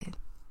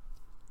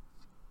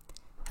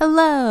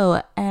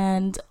Hello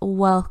and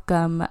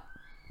welcome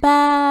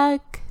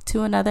back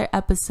to another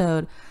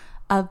episode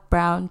of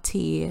Brown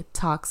Tea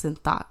Talks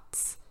and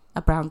Thoughts,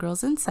 a Brown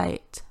Girl's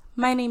Insight.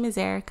 My name is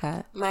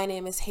Erica. My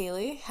name is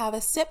Haley. Have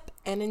a sip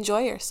and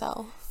enjoy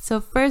yourself.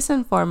 So first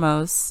and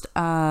foremost,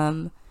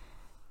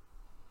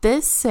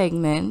 this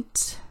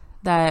segment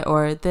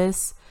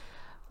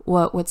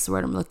what's the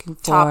word I'm looking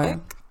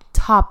for?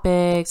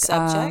 Topic,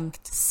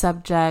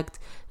 subject,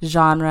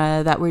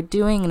 genre that we're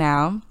doing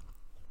now,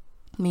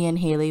 me and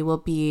Haley, will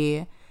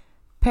be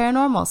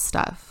paranormal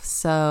stuff.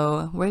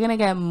 So we're going to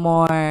get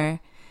more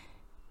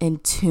in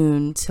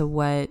tune to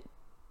what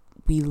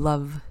we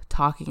love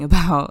talking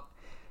about.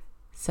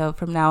 So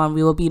from now on,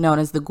 we will be known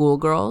as the Ghoul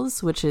Girls,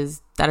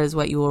 that is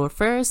what you will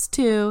refer us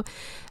to,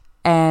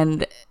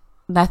 and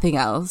nothing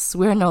else.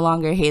 We're no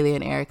longer Haley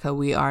and Erica.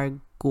 We are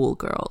Ghoul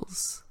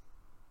Girls.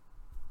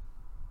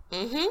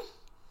 Mm-hmm.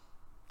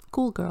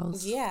 Ghoul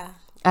Girls. Yeah.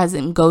 As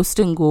in ghost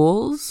and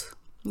ghouls?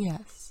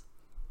 Yes.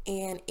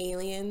 And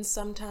aliens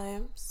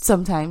sometimes.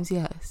 Sometimes,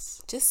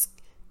 yes. Just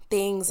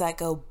things that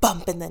go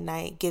bump in the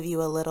night, give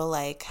you a little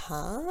like,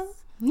 huh?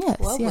 Yes.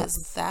 What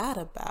was that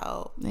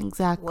about?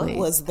 Exactly.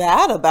 What was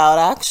that about,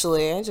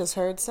 actually? I just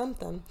heard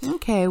something.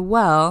 Okay,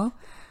 well.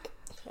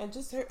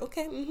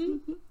 Okay.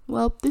 Mm-hmm.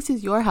 Well, this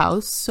is your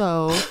house,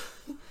 so.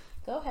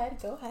 Go ahead.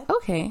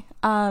 Okay.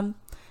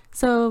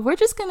 So we're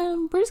just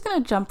gonna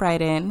jump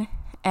right in,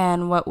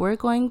 and what we're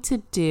going to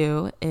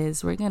do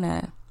is we're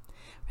gonna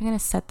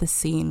set the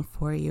scene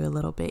for you a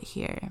little bit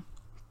here.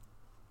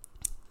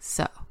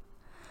 So,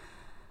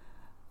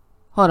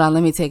 hold on,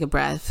 let me take a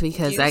breath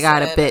because I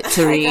got a bit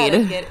to read. I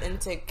gotta get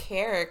into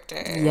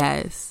character.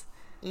 Yes.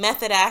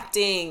 Method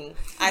acting.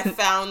 I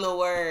found the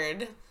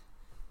word.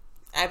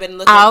 I've been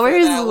looking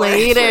hours for that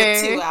later word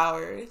for 2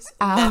 hours.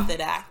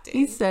 Method acting.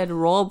 He said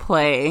role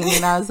playing,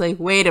 and I was like,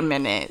 wait a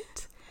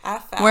minute.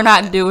 We're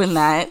not doing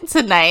that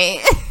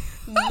tonight.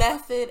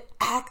 Method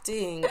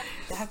acting.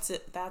 That's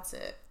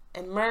it.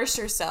 Immerse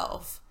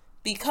yourself.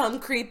 Become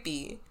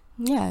creepy.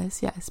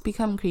 Yes.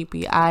 Become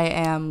creepy. I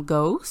am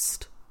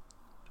Ghost.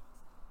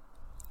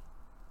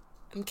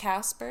 I'm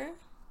Casper.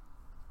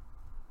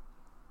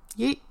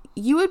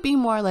 You would be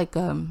more like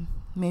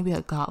maybe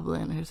a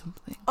goblin or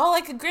something. Oh,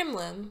 like a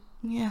gremlin.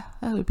 Yeah,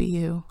 that would be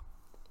you.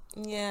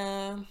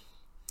 Yeah.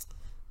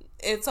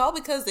 It's all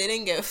because they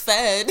didn't get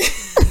fed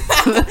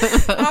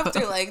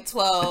after like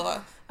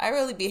 12. I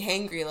really be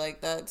hangry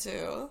like that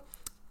too.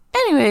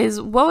 Anyways,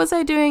 what was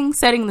I doing?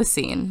 Setting the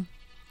scene.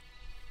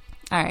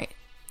 All right.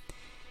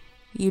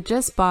 You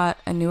just bought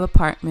a new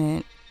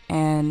apartment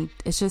and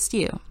it's just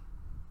you.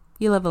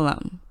 You live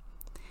alone.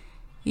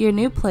 Your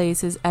new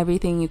place is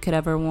everything you could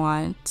ever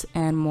want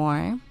and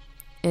more.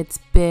 It's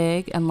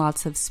big and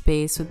lots of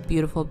space with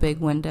beautiful big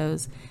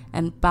windows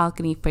and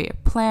balcony for your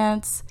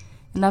plants.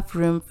 Enough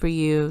room for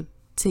you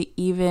to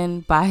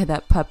even buy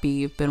that puppy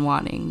you've been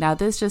wanting. Now,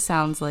 this just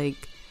sounds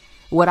like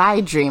what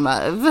I dream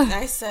of.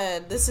 I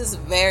said, this is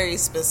very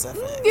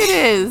specific.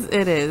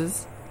 It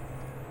is.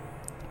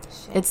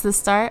 Shit. It's the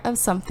start of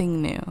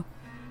something new.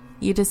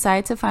 You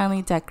decide to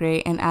finally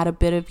decorate and add a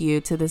bit of you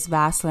to this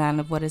vast land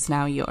of what is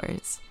now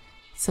yours.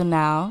 So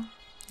now,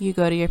 you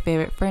go to your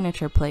favorite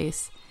furniture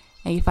place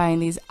and you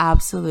find these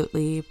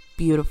absolutely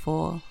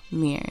beautiful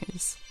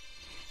mirrors.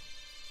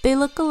 They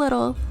look a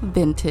little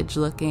vintage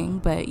looking,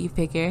 but you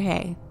figure,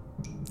 hey,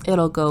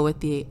 it'll go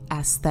with the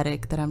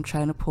aesthetic that I'm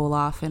trying to pull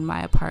off in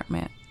my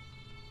apartment.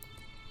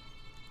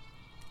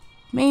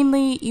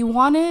 Mainly, you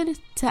wanted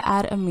to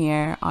add a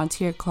mirror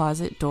onto your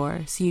closet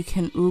door so you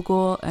can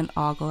oogle and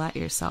ogle at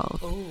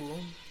yourself. Ooh.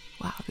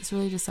 Wow, this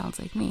really just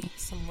sounds like me.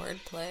 Some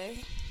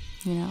wordplay.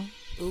 You know?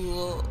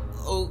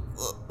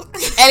 Oogle.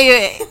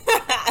 Anyway.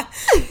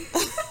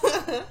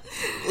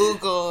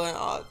 Oogle and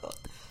ogle.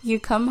 You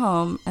come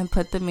home and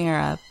put the mirror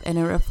up and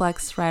it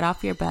reflects right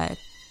off your bed.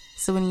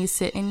 So when you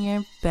sit in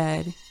your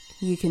bed,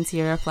 you can see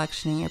your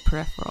reflection in your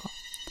peripheral.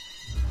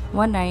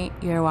 One night,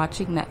 you're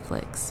watching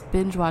Netflix,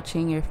 binge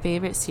watching your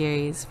favorite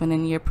series, when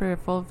in your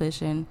peripheral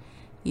vision,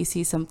 you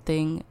see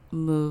something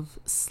move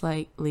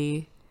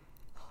slightly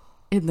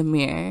in the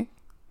mirror.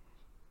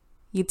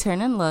 You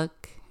turn and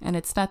look, and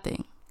it's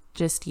nothing.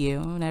 Just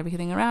you and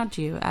everything around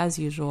you, as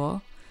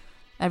usual.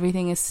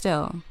 Everything is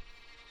still.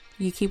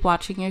 You keep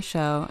watching your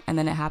show, and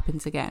then it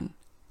happens again.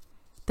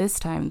 This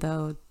time,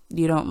 though,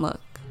 you don't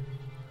look.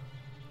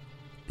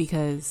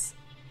 Because...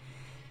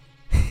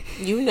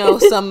 you know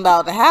something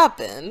about to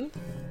happen.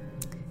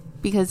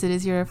 Because it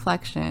is your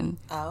reflection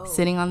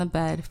sitting on the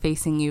bed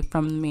facing you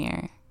from the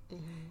mirror.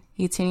 Mm-hmm.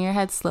 You turn your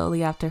head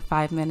slowly after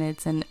 5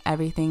 minutes, and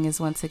everything is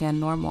once again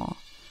normal.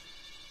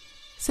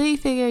 So you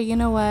figure, you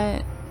know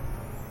what?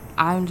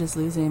 I'm just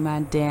losing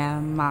my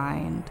damn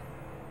mind.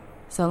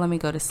 So let me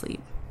go to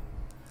sleep.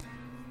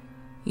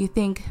 You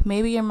think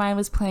maybe your mind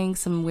was playing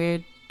some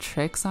weird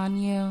tricks on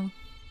you.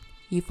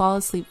 You fall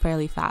asleep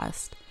fairly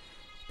fast.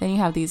 Then you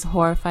have these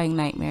horrifying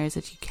nightmares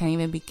that you can't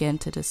even begin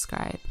to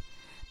describe.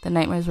 The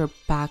nightmares were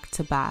back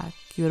to back.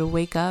 You would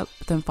wake up,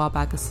 then fall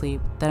back asleep,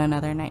 then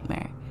another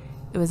nightmare.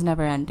 It was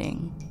never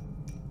ending.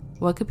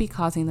 What could be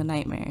causing the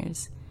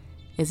nightmares?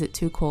 Is it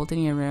too cold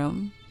in your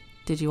room?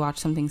 Did you watch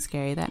something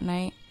scary that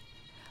night?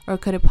 Or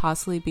could it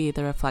possibly be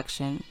the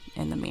reflection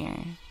in the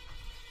mirror?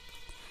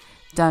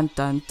 Dun,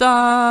 dun,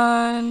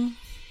 dun.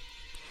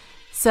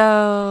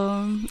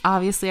 So,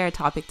 obviously, our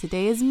topic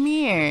today is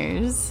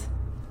mirrors.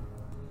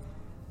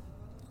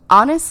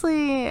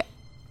 Honestly,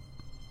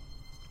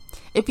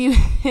 if you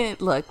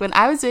look, when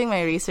I was doing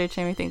my research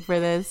and everything for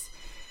this,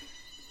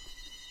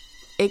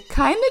 it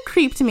kind of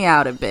creeped me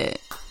out a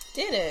bit.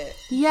 Did it?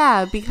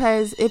 Yeah,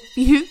 because if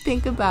you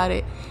think about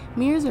it,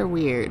 mirrors are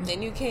weird.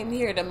 Then you came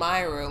here to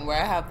my room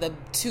where I have the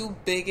 2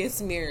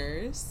 biggest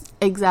mirrors.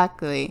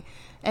 Exactly.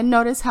 And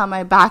notice how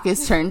my back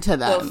is turned to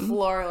them. The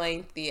floor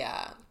length,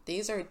 yeah.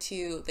 These are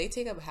 2, they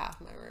take up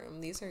half my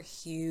room. These are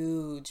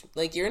huge.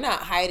 Like, you're not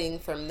hiding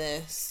from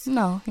this.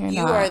 No, you're not.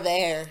 You are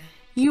there.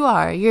 You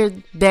are. You're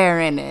there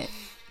in it.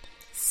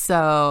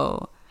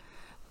 So,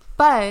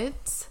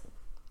 but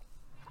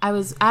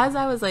as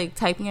I was like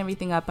typing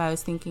everything up, I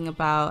was thinking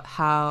about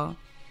how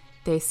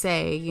they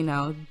say, you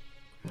know,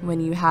 when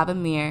you have a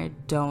mirror,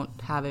 don't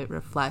have it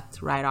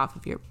reflect right off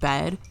of your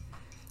bed.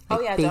 Like,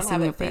 oh yeah, don't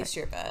have it face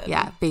your bed.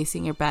 Yeah,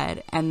 facing your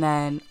bed. And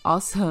then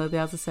also, they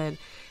also said,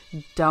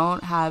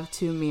 don't have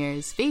 2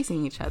 mirrors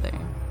facing each other.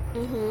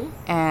 Mm-hmm.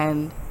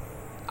 And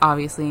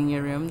obviously in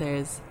your room,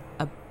 there's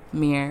a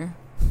mirror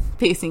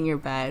facing your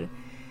bed.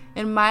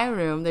 In my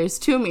room, there's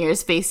 2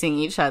 mirrors facing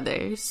each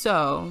other.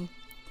 So,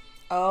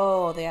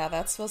 oh yeah,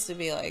 that's supposed to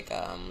be like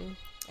a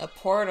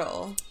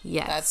portal.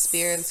 Yes. That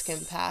spirits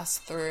can pass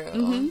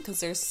through because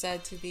they're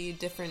said to be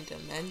different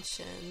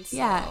dimensions. So.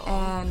 Yeah,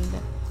 and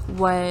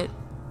what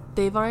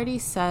they've already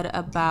said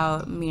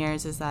about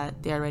mirrors is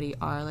that they already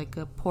are like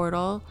a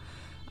portal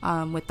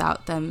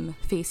without them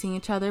facing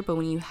each other. But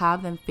when you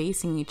have them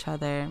facing each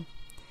other,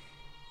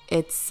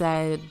 it's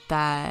said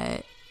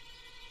that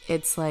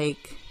it's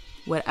like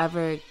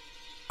whatever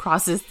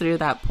crosses through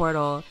that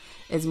portal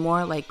is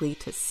more likely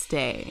to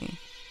stay.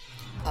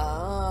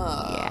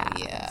 Oh,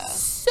 yeah.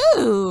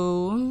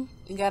 So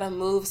you gotta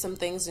move some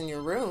things in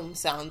your room,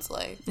 sounds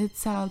like. It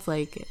sounds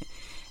like it.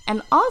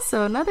 And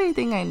also, another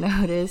thing I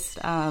noticed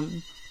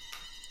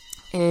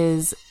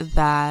is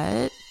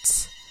that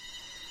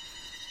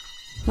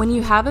when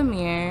you have a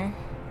mirror,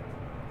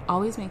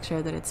 always make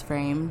sure that it's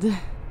framed.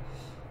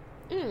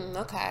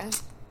 Okay.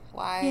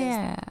 Why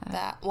is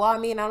that? Well, I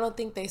mean, I don't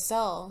think they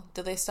sell.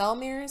 Do they sell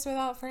mirrors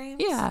without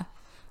frames? Yeah.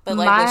 But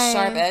like with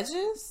sharp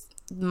edges?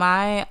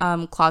 My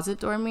closet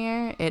door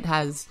mirror, it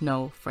has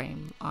no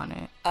frame on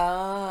it.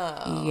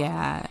 Oh.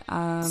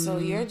 Yeah. So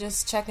you're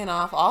just checking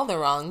off all the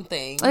wrong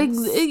things. Like,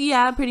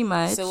 yeah, pretty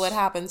much. So what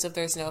happens if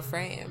there's no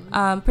frame?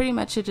 Pretty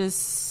much it just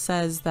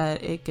says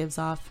that it gives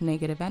off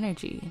negative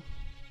energy.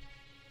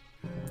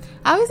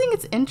 I always think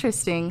it's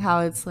interesting how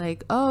it's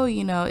like, oh,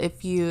 you know,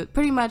 if you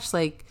pretty much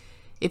like,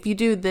 if you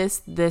do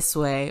this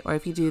way or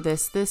if you do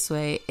this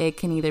way, it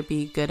can either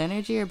be good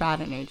energy or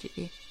bad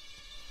energy.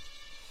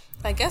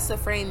 I guess the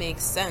frame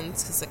makes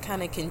sense because it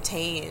kind of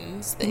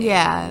contains things.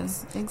 Yeah,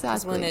 exactly.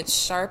 Because when it's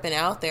sharp and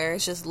out there,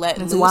 it's just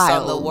letting loose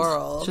wild. on the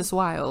world. It's just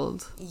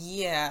wild.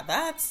 Yeah,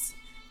 that's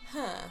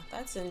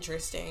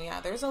interesting.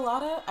 Yeah, there's a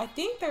lot of, I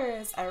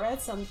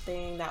read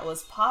something that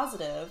was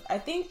positive. I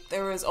think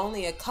there was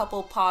only a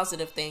couple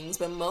positive things,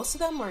 but most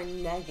of them were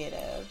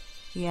negative.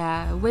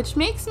 Yeah, which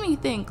makes me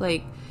think,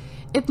 like,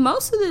 if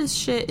most of this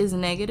shit is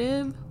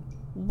negative,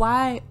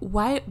 why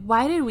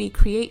did we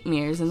create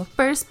mirrors in the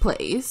first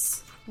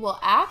place? Well,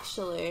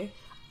 actually,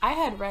 I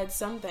had read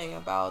something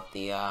about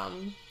the,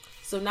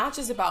 so not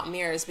just about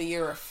mirrors, but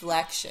your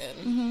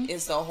reflection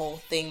is the whole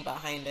thing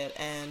behind it.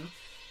 And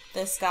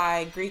this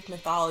guy, Greek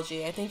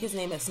mythology, I think his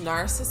name is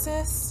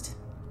Narcissus.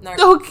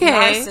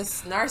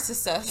 Narcissus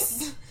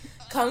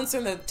comes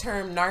from the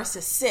term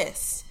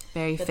narcissist.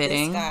 Very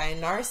fitting. This guy,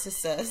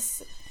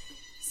 Narcissus.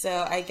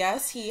 So I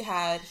guess he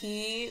had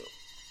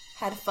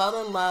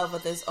fell in love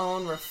with his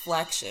own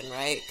reflection,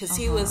 right? Because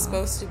he was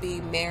supposed to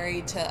be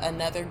married to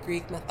another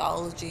Greek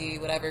mythology,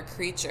 whatever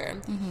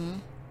creature. Mm-hmm.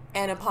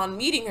 And upon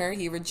meeting her,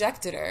 he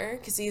rejected her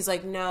because he's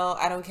like, no,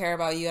 I don't care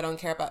about you. I don't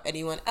care about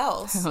anyone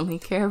else. I only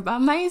care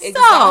about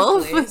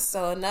myself. Exactly.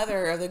 So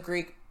another of the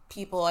Greek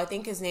people, I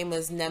think his name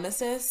was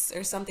Nemesis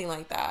or something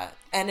like that.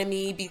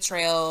 Enemy,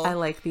 betrayal, I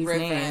like these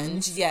revenge.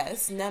 names.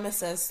 Yes,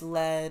 Nemesis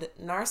led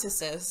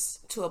Narcissus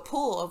to a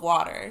pool of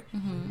water,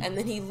 and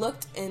then he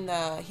looked in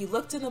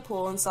the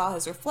pool and saw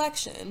his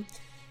reflection,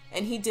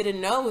 and he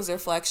didn't know his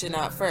reflection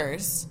at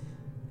first,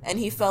 and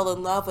he fell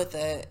in love with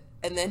it,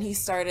 and then he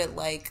started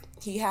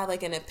he had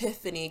an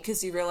epiphany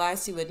because he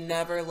realized he would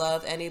never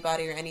love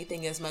anybody or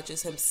anything as much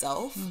as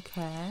himself.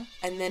 Okay.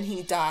 And then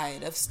he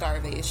died of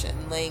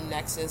starvation, laying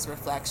next to his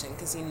reflection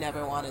because he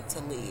never wanted to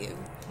leave.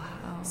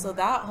 Wow. So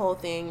that whole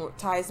thing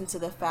ties into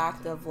the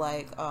fact of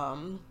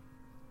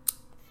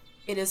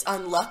it is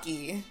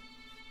unlucky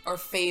or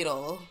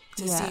fatal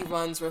to see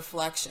one's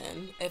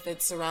reflection if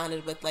it's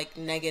surrounded with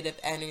negative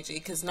energy,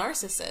 because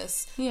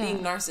being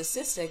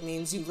narcissistic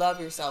means you love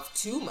yourself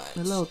too much, a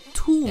little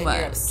too much,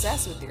 you're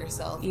obsessed with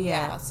yourself.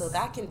 So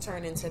that can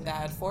turn into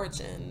bad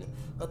fortune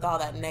with all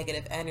that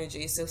negative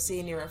energy. So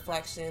seeing your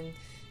reflection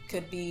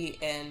could be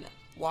in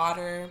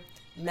water,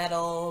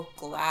 metal,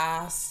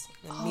 glass,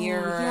 the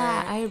mirror.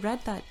 Yeah, I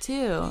read that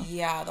too.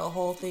 Yeah, the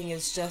whole thing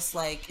is just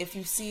like, if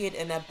you see it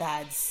in a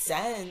bad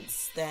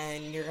sense,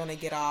 then you're gonna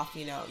get off,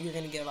 you're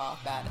gonna give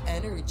off bad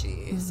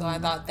energy. Mm-hmm. So I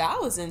thought that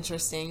was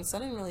interesting. So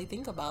I didn't really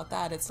think about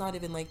that. It's not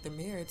even like the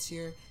mirror, it's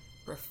your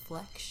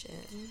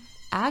reflection.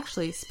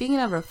 Actually, speaking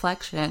of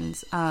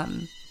reflections,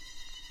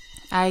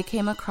 I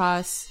came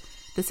across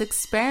this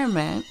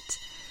experiment.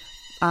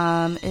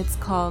 It's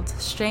called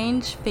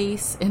Strange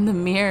Face in the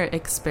Mirror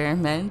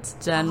Experiment,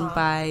 done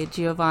by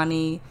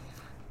Giovanni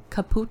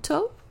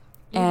Caputo.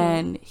 Mm-hmm.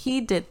 And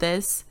he did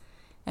this,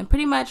 and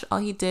pretty much all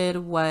he did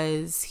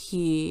was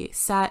he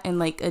sat in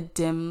like a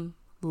dim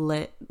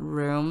lit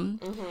room,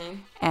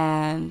 mm-hmm.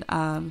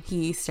 and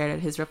he stared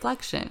at his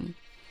reflection.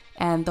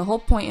 And the whole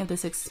point of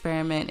this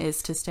experiment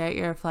is to stare at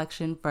your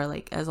reflection for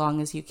like as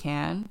long as you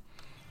can,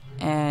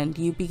 and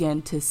you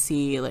begin to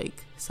see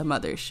like some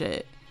other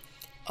shit.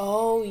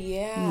 Oh,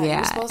 yeah.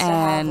 You're supposed to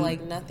have,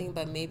 like, nothing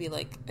but maybe,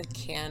 like, a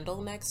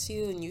candle next to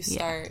you, and you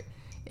start,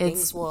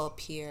 things will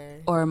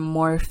appear. Or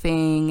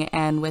morphing,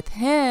 and with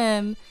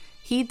him,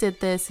 he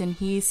did this, and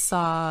he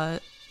saw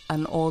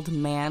an old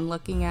man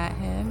looking at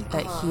him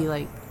that he,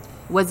 like,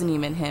 wasn't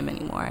even him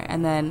anymore.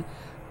 And then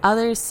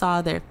others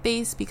saw their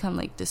face become,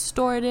 like,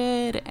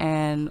 distorted,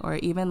 or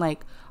even,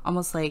 like,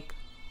 almost, like,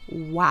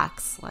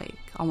 wax-like,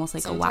 almost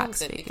like sometimes a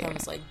wax it figure.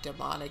 Becomes like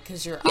demonic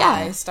because your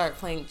eyes start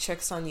playing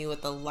tricks on you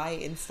with the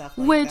light and stuff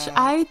like which that.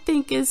 I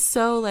think is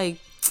so like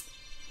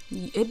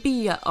it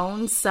be your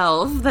own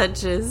self that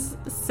just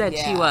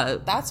sets you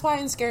up. That's why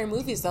in scary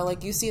movies though,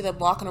 like you see them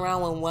walking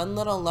around with one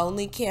little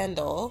lonely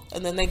candle,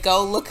 and then they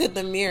go look at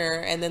the mirror,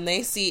 and then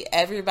they see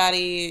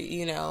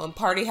everybody, in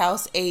Party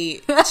House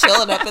 8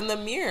 chilling up in the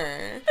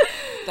mirror.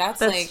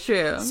 That's like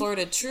true. Sort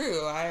of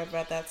true. I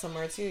read that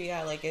somewhere too.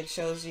 Yeah, like it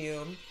shows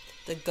you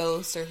the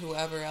ghost or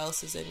whoever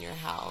else is in your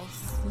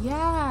house.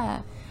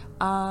 Yeah.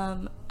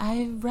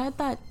 I read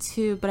that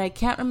too, but I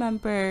can't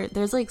remember.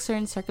 There's like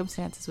certain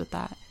circumstances with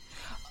that.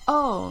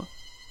 Oh,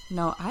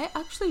 no, I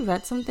actually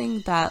read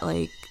something that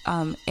like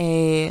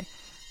a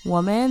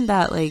woman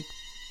that like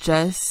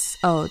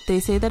they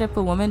say that if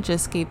a woman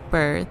just gave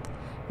birth,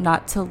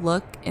 not to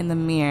look in the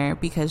mirror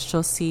because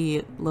she'll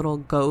see little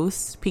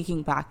ghosts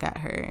peeking back at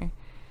her.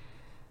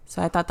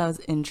 So I thought that was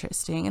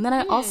interesting. And then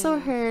I also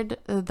heard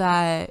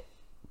that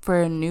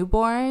for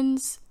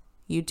newborns,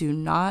 you do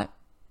not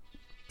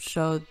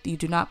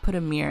put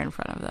a mirror in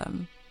front of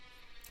them.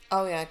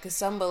 Oh, yeah, because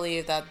some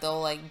believe that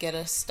they'll, like, get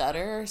a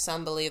stutter.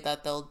 Some believe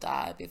that they'll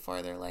die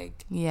before they're,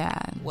 like,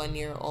 1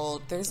 year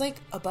old. There's, like,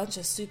 a bunch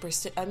of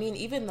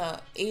even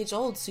the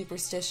age-old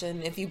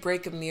superstition, if you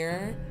break a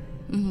mirror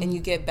mm-hmm. and you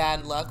get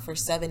bad luck for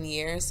 7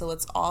 years. So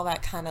it's all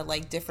that kind of,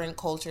 like, different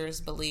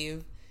cultures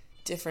believe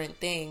different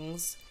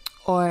things.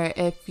 Or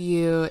if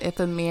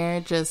a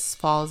mirror just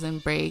falls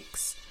and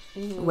breaks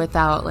mm-hmm.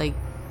 without, like,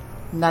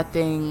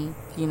 nothing,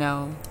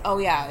 Oh,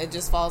 yeah, it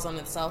just falls on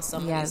itself.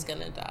 Somebody's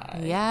gonna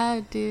die.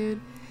 Yeah,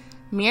 dude.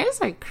 Mirrors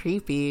are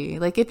creepy.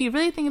 Like, if you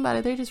really think about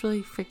it, they're just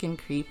really freaking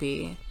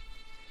creepy.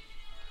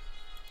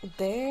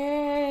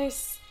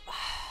 There's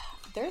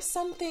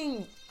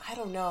something, I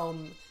don't know,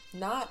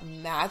 not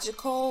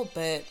magical,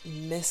 but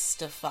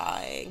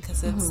mystifying.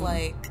 Because it's mm-hmm.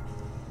 like...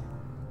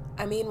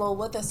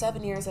 with the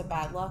 7 years of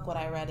bad luck, what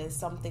I read is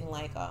something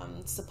like,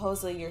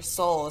 supposedly your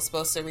soul is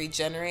supposed to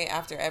regenerate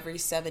after every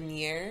 7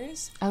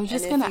 years. I was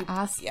just going to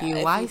ask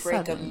you, why 7? If you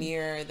break a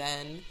mirror,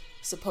 then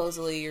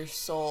supposedly your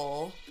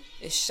soul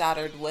is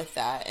shattered with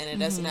that, and it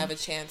doesn't have a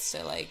chance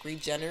to, like,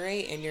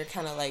 regenerate, and you're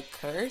kind of, like,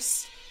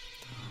 cursed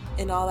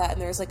and all that.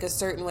 And there's, like, a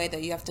certain way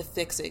that you have to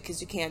fix it,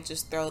 because you can't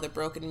just throw the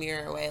broken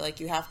mirror away.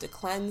 Like, you have to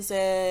cleanse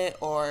it,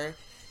 or...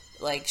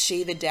 like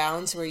shave it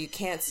down to where you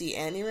can't see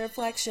any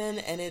reflection,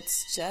 and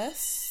it's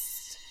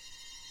just,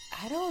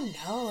 I don't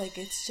know, like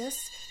it's just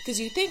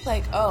because you think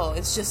like, oh,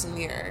 it's just a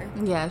mirror.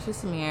 Yeah, it's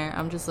just a mirror.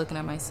 I'm just looking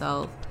at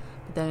myself.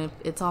 But then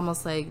it's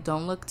almost like,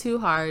 don't look too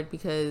hard,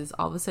 because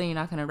all of a sudden you're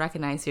not going to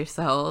recognize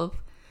yourself.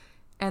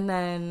 And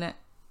then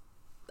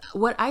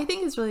what I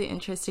think is really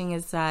interesting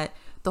is that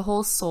the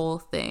whole soul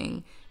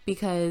thing,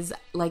 because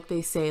like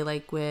they say,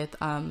 like with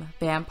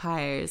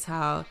vampires,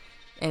 how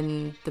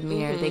in the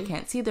mirror they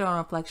can't see their own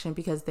reflection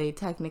because they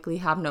technically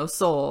have no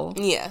soul.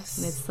 Yes.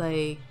 And it's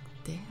like,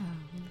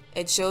 damn.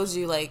 It shows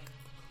you like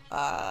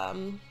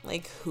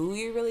who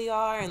you really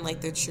are and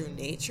like the true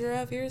nature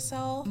of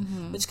yourself,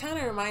 which kind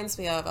of reminds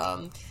me of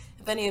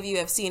if any of you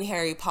have seen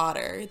Harry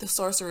Potter, the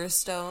Sorcerer's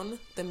Stone,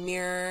 the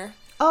mirror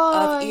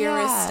of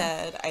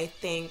Erised, I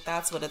think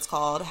that's what it's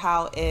called,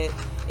 how it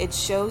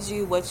shows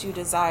you what you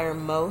desire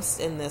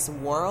most in this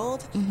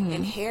world.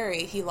 And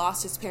Harry, he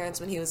lost his parents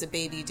when he was a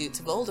baby due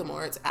to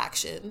Voldemort's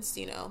actions,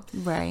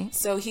 Right.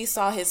 So he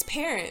saw his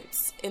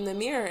parents in the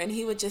mirror, and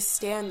he would just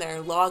stand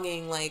there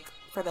longing like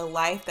for the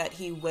life that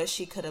he wished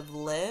he could have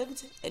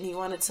lived, and he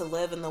wanted to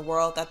live in the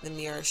world that the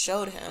mirror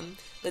showed him.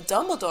 But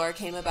Dumbledore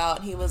came about,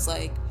 and he was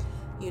like,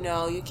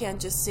 you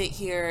can't just sit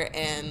here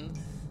and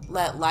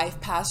let life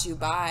pass you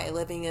by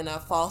living in a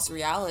false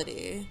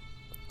reality.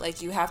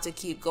 Like, you have to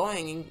keep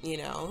going, you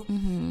know.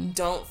 Mm-hmm.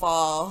 Don't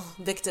fall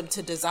victim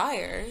to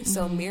desire. Mm-hmm.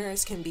 So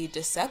mirrors can be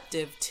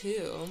deceptive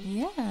too.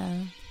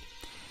 Yeah.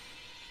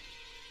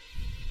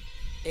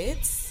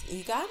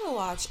 You gotta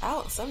watch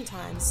out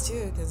sometimes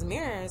too, because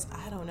mirrors,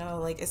 I don't know,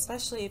 like,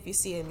 especially if you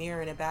see a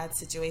mirror in a bad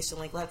situation,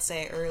 like, let's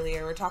say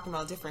earlier, we're talking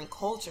about different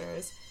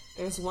cultures.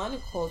 There's one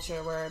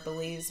culture where it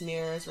believes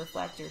mirrors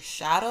reflect your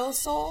shadow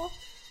soul,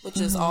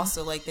 which is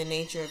also like the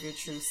nature of your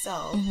true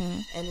self.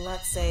 And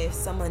let's say if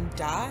someone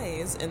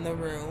dies in the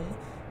room,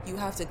 you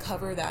have to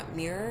cover that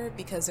mirror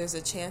because there's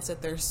a chance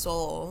that their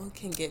soul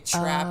can get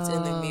trapped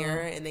in the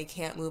mirror and they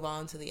can't move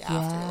on to the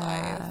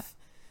afterlife.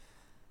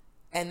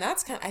 And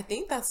that's I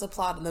think that's the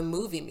plot of the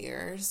movie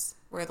Mirrors,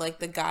 where like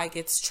the guy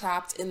gets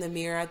trapped in the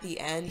mirror at the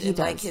end and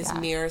like his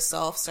mirror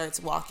self starts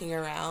walking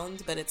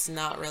around, but it's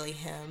not really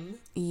him.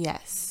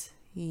 Yes.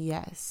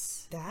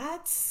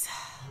 That's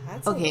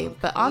okay,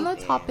 but on the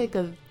topic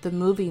of the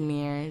movie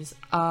Mirrors,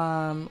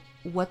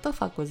 what the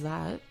fuck was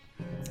that?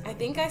 I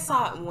think I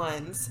saw it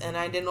once, and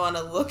I didn't want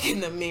to look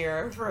in the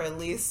mirror for at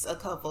least a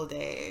couple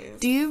days.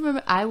 Do you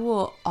remember? I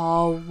will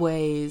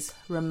always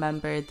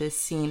remember this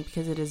scene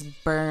because it is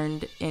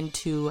burned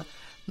into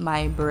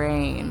my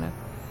brain.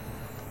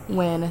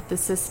 When the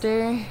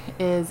sister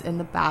is in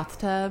the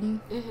bathtub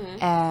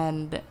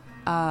and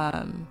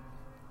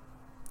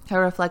her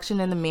reflection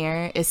in the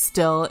mirror is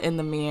still in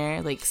the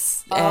mirror, like,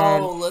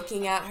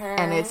 looking at her,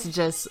 and it's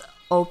just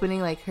opening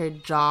like her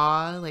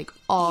jaw, like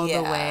all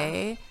the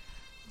way.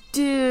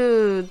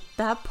 Dude,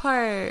 that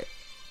part.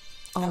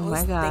 Oh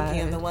my god! I was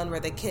thinking of the one where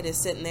the kid is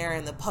sitting there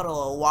in the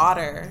puddle of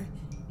water,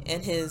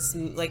 and his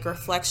like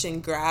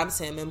reflection grabs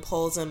him and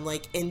pulls him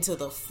like into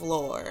the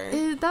floor.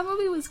 That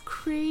movie was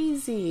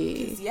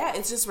crazy. Yeah,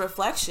 it's just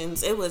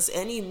reflections. It was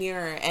any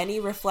mirror, any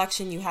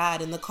reflection you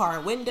had in the car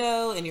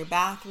window, in your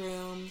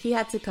bathroom. He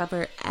had to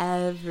cover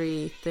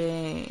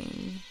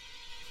everything.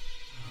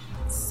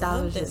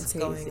 Something's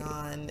going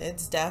on.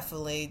 It's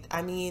definitely.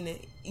 I mean,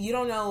 you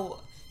don't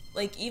know.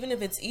 Like, even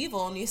if it's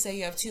evil and you say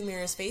you have two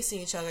mirrors facing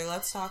each other,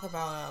 let's talk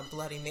about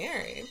Bloody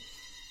Mary.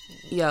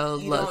 Yo,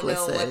 you don't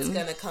know what's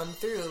going to come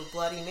through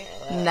Bloody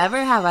Mary.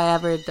 Never have I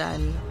ever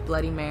done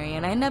Bloody Mary,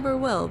 and I never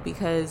will,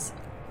 because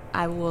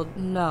I will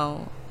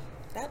know.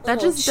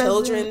 That just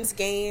children's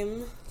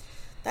game,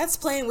 that's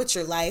playing with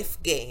your life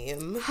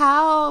game.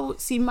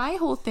 See, my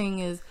whole thing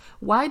is,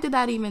 why did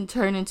that even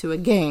turn into a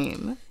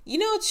game? You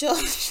know,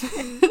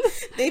 children,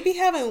 they be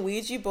having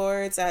Ouija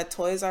boards at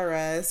Toys R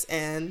Us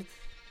and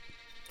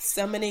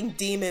summoning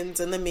demons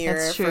in the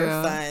mirror for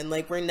fun.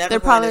 Like, we're never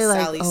going to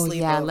Sally's sleepover. Oh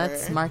yeah,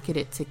 let's market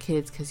it to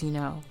kids, because, you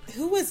know,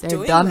 who was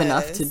they're dumb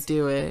enough to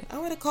do it. I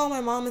would have called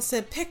my mom and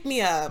said, pick me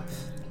up.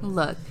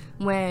 Look,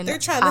 when they're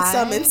trying to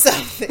summon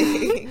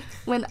something.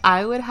 When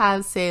I would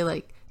have, say,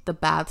 like, the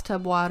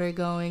bathtub water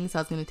going, so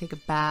I was going to take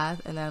a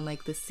bath, and then,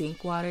 like, the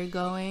sink water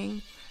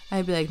going,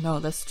 I'd be like, no,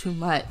 that's too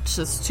much.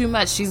 That's too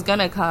much. She's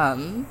gonna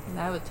come. And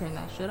I would turn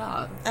that shit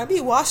off. I'd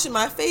be washing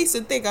my face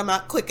and think I'm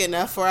not quick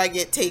enough before I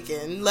get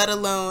taken. Let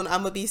alone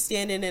I'm gonna be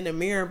standing in a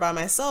mirror by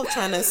myself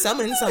trying to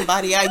summon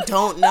somebody I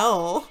don't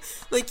know.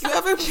 Like, you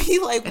ever be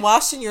like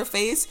washing your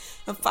face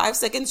in 5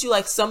 seconds, you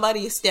like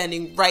somebody is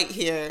standing right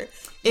here.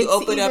 You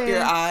open up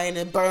your eye and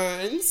it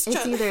burns.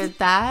 It's either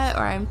that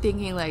or I'm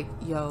thinking like,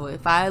 yo,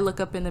 if I look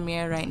up in the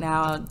mirror right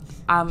now,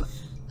 I'm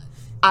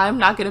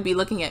not gonna be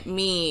looking at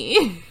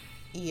me.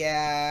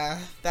 Yeah,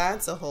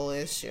 that's a whole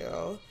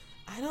issue.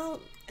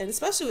 And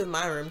especially with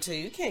my room too,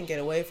 you can't get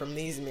away from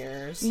these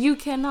mirrors. You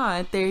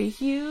cannot. They're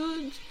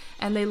huge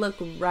and they look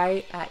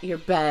right at your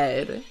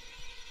bed.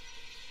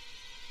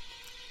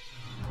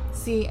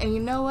 See, and you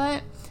know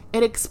what?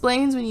 It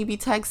explains when you be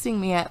texting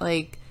me at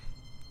like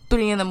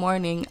 3 a.m.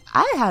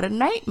 I had a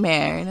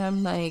nightmare, and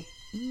I'm like,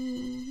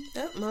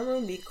 my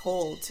room be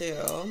cold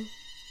too.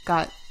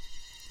 Got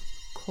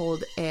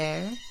cold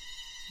air,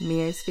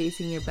 mirrors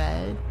facing your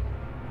bed.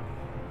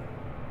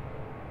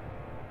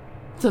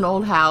 It's an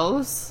old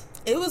house.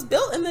 It was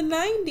built in the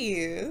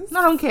 90s.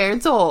 I don't care.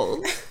 It's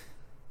old.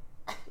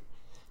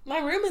 My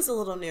room is a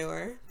little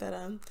newer, but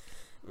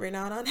we're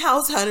not on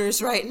House Hunters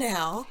right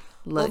now.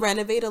 Look, we'll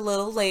renovate a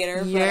little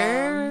later.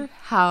 Your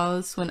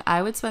house, when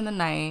I would spend the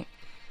night,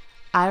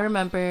 I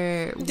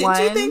remember Did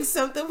you think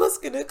something was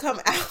going to come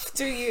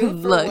after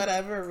you for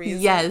whatever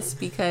reason? Yes,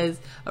 because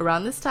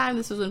around this time,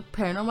 this was when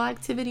Paranormal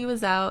Activity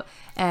was out,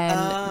 and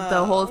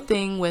the whole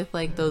thing with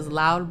like those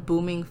loud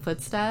booming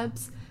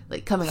footsteps,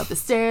 like coming up the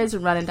stairs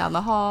and running down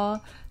the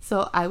hall.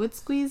 So I would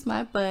squeeze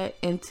my butt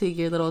into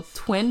your little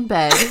twin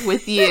bed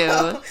with you.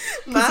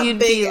 My you'd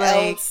big be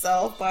like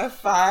self by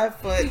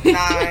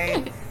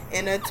 5'9"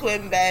 in a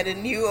twin bed,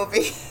 and you over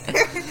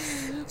here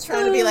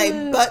trying to be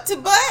like butt to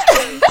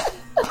butt.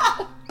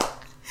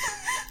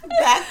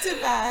 Back to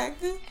back.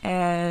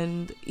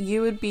 And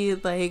you would be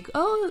like,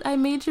 oh, I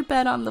made your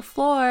bed on the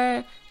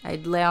floor.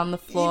 I'd lay on the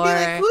floor. You'd be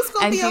like, who's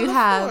gonna be on the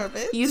floor,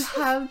 bitch? You'd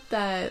have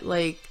that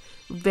like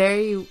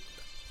very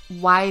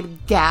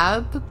wide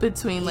gap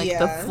between like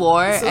the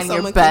floor so and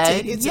your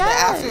bed. You to the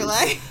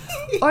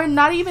afterlife. Or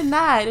not even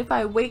that. If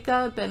I wake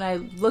up and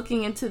I'm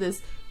looking into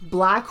this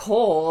black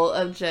hole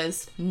of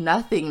just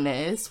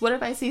nothingness. What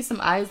if I see some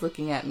eyes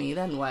looking at me?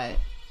 Then what?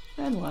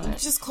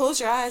 Just close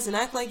your eyes and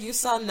act like you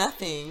saw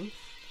nothing.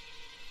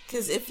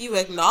 Because if you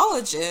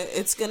acknowledge it,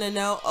 it's going to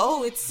know,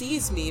 oh, it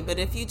sees me. But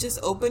if you just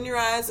open your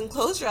eyes and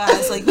close your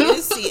eyes like you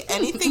didn't see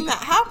anything that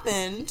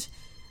happened,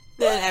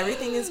 then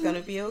everything is going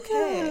to be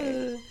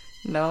okay.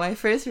 No, my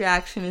first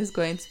reaction is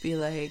going to be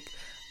like,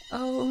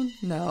 oh,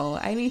 no,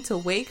 I need to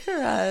wake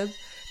her up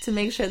to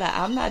make sure that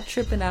I'm not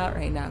tripping out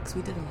right now. Because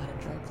we did a lot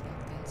of drugs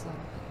back then, so.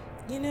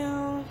 You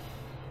know,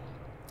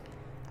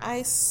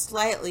 I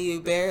slightly,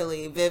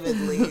 barely,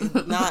 vividly,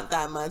 not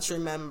that much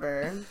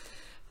remember.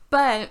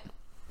 But...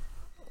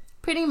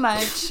 pretty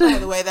much. By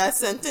the way, that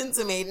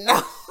sentence made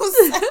no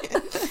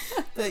sense.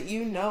 But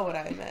you know what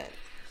I meant.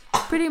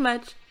 Pretty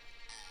much.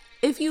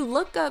 If you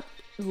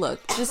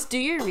just do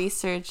your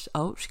research.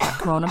 Oh, she got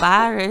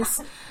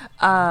coronavirus.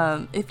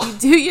 If you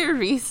do your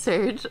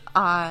research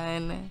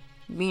on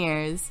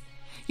mirrors,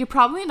 you're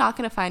probably not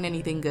going to find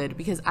anything good,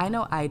 because I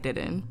know I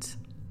didn't.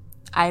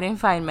 I didn't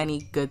find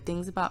many good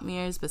things about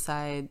mirrors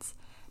besides...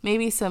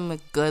 maybe some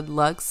good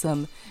luck,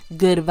 some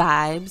good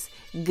vibes,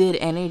 good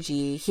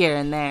energy here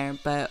and there.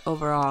 But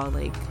overall,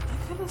 like...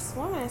 I could have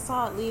sworn I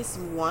saw at least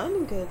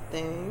one good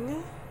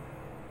thing.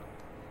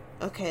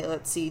 Okay,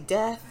 let's see.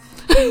 Death.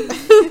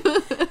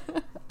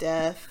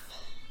 Death.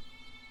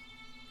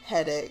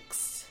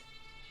 Headaches.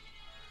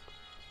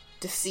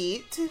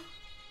 Deceit.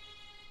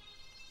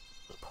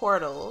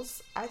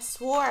 Portals. I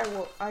swore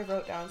I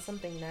wrote down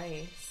something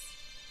nice.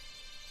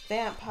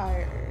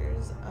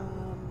 Vampires.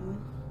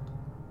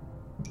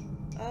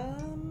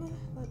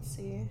 Let's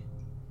see.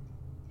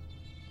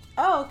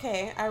 Oh,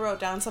 okay. I wrote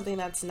down something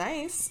that's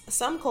nice.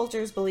 Some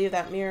cultures believe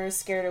that mirrors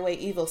scared away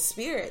evil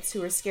spirits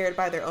who were scared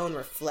by their own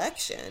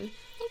reflection.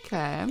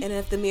 Okay. And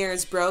if the mirror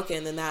is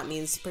broken, then that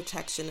means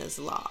protection is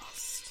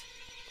lost.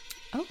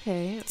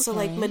 Okay. So,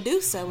 like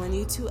Medusa, when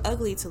you're too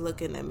ugly to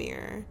look in the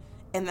mirror.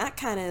 And that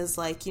kind of is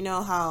like, you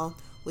know how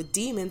with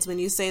demons, when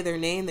you say their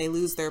name, they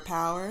lose their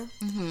power?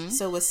 Mm-hmm.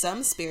 So with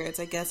some spirits,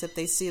 I guess if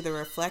they see the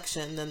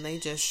reflection, then they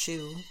just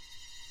shoo.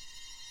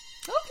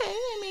 Okay,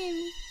 I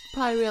mean,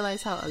 probably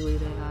realize how ugly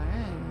they are,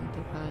 and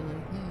they're probably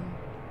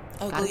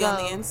like, ugly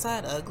on the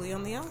inside, ugly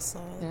on the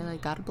outside. They're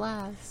like, got a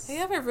blast. Have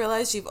you ever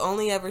realized you've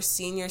only ever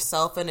seen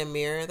yourself in a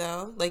mirror,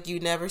 though? Like,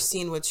 you've never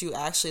seen what you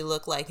actually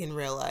look like in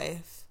real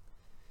life.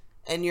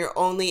 And your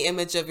only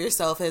image of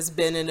yourself has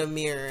been in a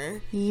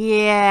mirror.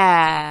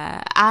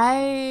 Yeah,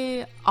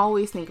 I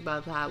always think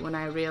about that when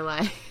I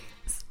realize...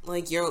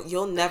 like,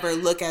 you'll never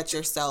look at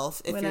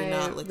yourself if you're not looking at a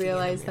mirror. When I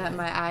realize that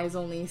my eyes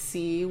only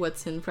see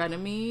what's in front of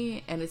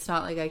me, and it's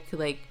not like I could,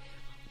 like,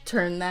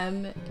 turn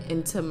them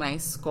into my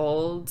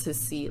skull to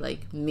see,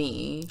 like,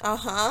 me.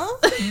 Uh-huh.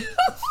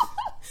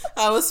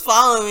 I was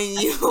following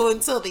you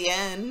until the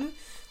end.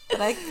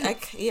 But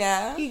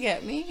yeah. You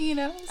get me, you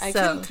know? I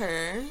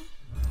concur,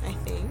 I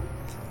think.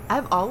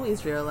 I've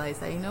always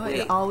realized that, you know,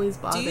 it always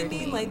bothered me. Do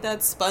you mean like that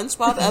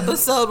SpongeBob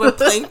episode where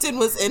Plankton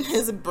was in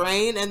his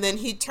brain and then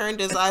he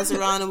turned his eyes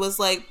around and was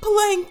like,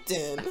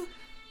 Plankton?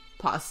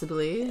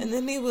 Possibly. And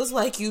then he was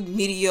like, you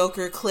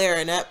mediocre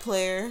clarinet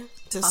player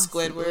to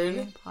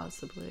Squidward.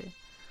 Possibly.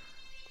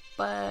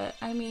 But,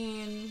 I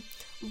mean...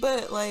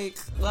 But, like,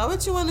 why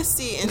would you want to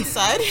see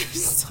inside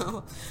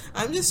yourself?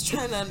 I'm just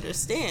trying to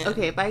understand.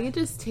 Okay, if I could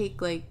just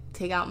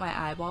take out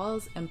my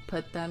eyeballs and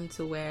put them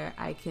to where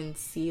I can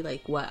see,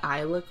 like, what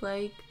I look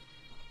like.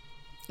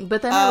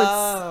 But then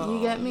you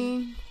get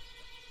me?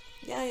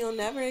 Yeah, you'll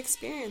never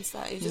experience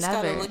that. You just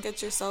gotta look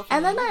at yourself.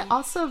 And then I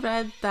also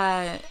read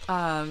that,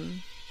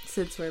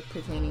 since we're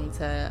pertaining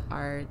to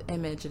our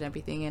image and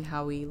everything and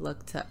how we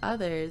look to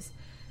others,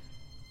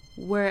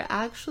 we're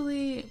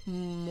actually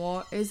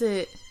more...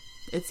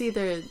 It's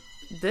either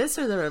this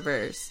or the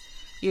reverse.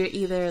 You're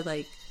either,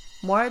 like,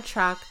 more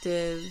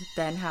attractive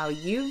than how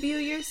you view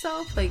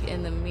yourself, like,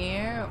 in the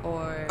mirror,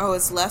 or... Oh,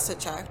 it's less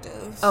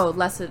attractive. Oh,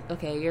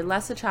 okay, you're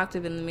less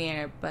attractive in the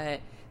mirror, but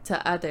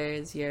to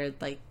others, you're,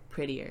 like,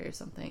 prettier or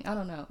something. I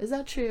don't know. Is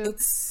that true?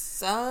 It's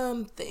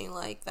something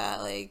like that.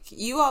 Like,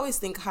 you always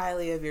think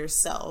highly of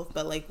yourself,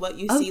 but, like, what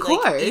you see,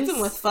 like, even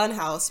with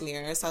funhouse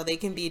mirrors, how they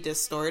can be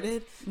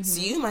distorted. Mm-hmm.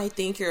 So you might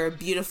think you're a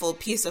beautiful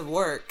piece of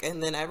work,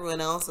 and then everyone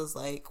else is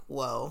like,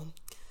 whoa,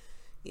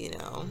 you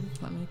know.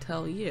 Let me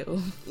tell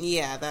you.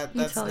 Yeah,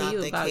 that's not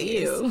the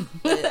case.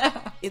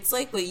 But it's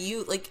like what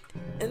you, like,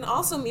 and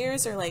also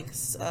mirrors are like,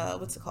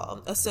 what's it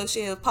called?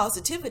 Associated with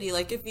positivity.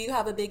 Like, if you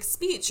have a big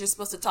speech, you're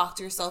supposed to talk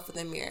to yourself in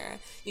the mirror.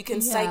 You can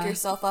psych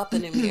yourself up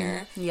in a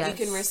mirror. Yes.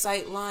 You can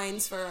recite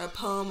lines for a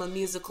poem, a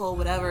musical,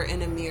 whatever,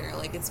 in a mirror.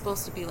 Like, it's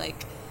supposed to be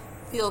like,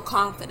 feel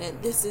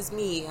confident. This is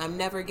me. I'm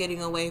never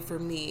getting away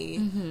from me.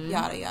 Mm-hmm.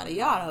 Yada, yada,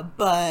 yada.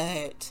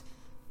 But...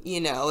 you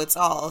know, it's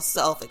all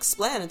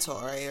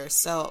self-explanatory or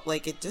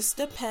like, it just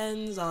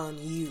depends on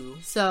you.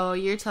 So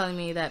you're telling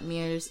me that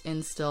mirrors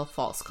instill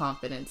false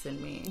confidence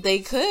in me? They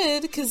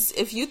could, because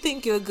if you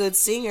think you're a good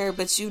singer,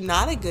 but you're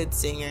not a good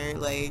singer,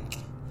 like...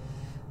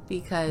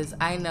 Because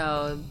I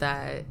know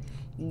that,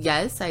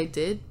 yes, I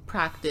did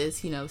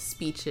practice, you know,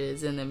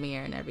 speeches in the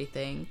mirror and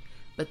everything,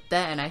 But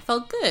then I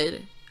felt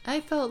good. I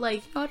felt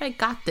like, you know what, I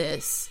got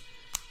this.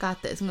 I'm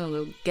gonna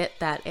go get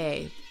that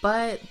A.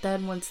 But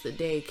then once the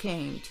day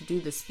came to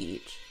do the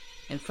speech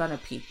in front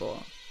of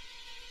people,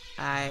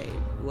 I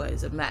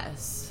was a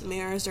mess.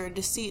 Mirrors are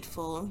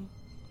deceitful.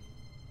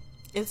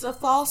 It's a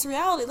false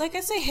reality. Like I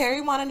say, Harry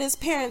wanted his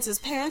parents. His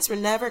parents were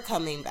never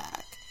coming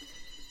back.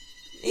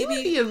 You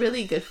would be a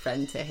really good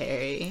friend to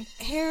Harry.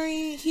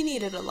 Harry, he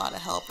needed a lot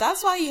of help.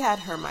 That's why he had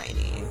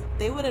Hermione.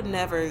 They would have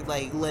never,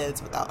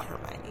 lived without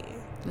Hermione.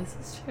 This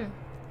is true.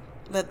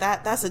 But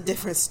that's a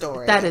different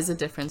story. That is a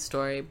different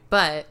story.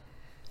 But,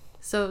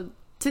 so,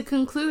 to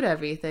conclude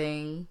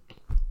everything,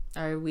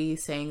 are we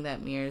saying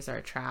that mirrors are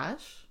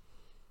trash?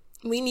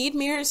 We need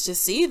mirrors to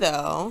see,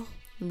 though.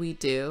 We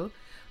do.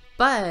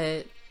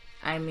 But,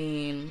 I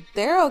mean...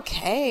 they're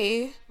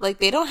okay.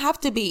 They don't have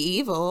to be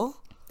evil.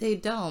 They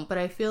don't, but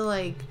I feel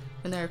like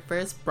when they're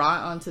first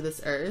brought onto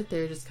this earth,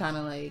 they're just kind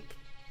of like...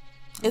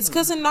 It's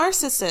because a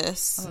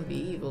narcissist. I'm gonna be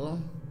evil.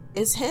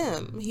 It's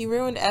him. He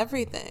ruined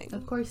everything.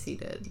 Of course he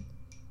did.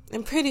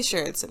 I'm pretty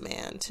sure it's a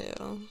man,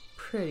 too.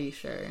 Pretty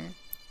sure.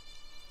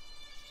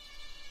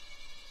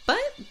 But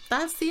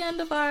that's the end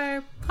of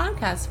our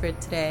podcast for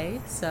today.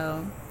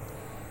 So,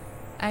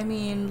 I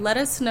mean, let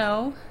us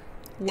know.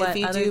 If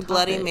you do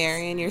Bloody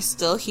Mary and you're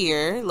still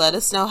here, let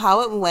us know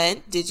how it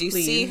went. Did you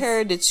see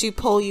her? Did she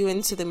pull you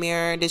into the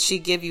mirror? Did she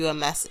give you a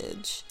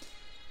message?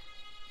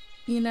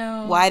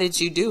 Why did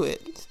you do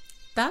it?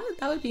 That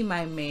would be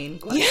my main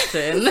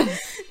question.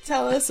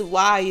 Tell us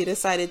why you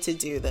decided to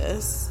do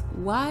this.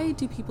 Why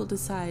do people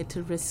decide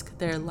to risk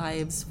their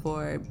lives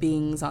for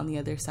beings on the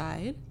other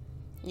side?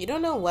 You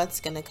don't know what's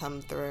going to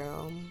come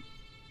through.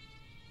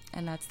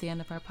 And that's the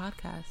end of our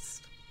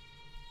podcast.